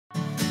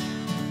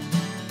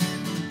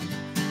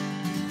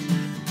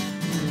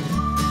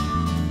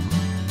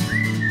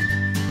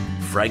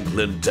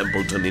Franklin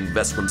Templeton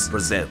Investments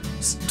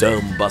presents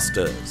Term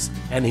Busters,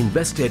 an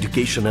investor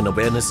education and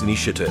awareness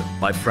initiative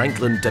by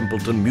Franklin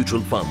Templeton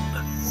Mutual Fund.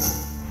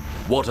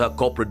 What are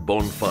corporate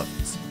bond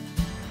funds?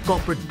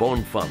 Corporate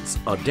bond funds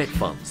are debt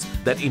funds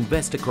that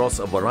invest across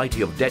a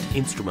variety of debt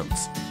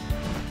instruments,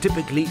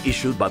 typically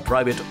issued by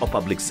private or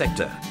public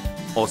sector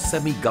or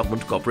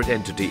semi-government corporate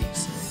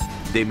entities.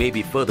 They may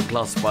be further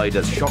classified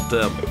as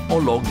short-term or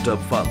long-term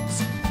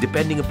funds,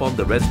 depending upon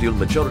the residual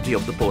maturity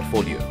of the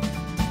portfolio.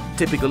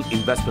 Typical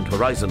investment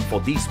horizon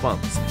for these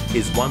funds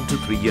is 1 to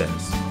 3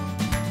 years.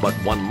 But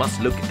one must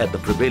look at the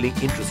prevailing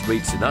interest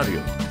rate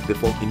scenario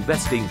before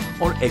investing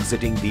or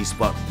exiting these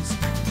funds.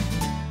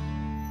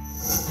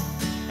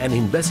 An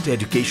investor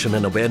education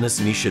and awareness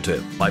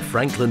initiative by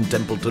Franklin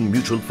Templeton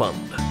Mutual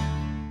Fund.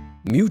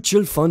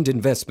 Mutual fund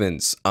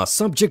investments are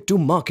subject to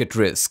market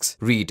risks.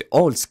 Read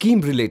all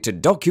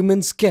scheme-related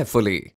documents carefully.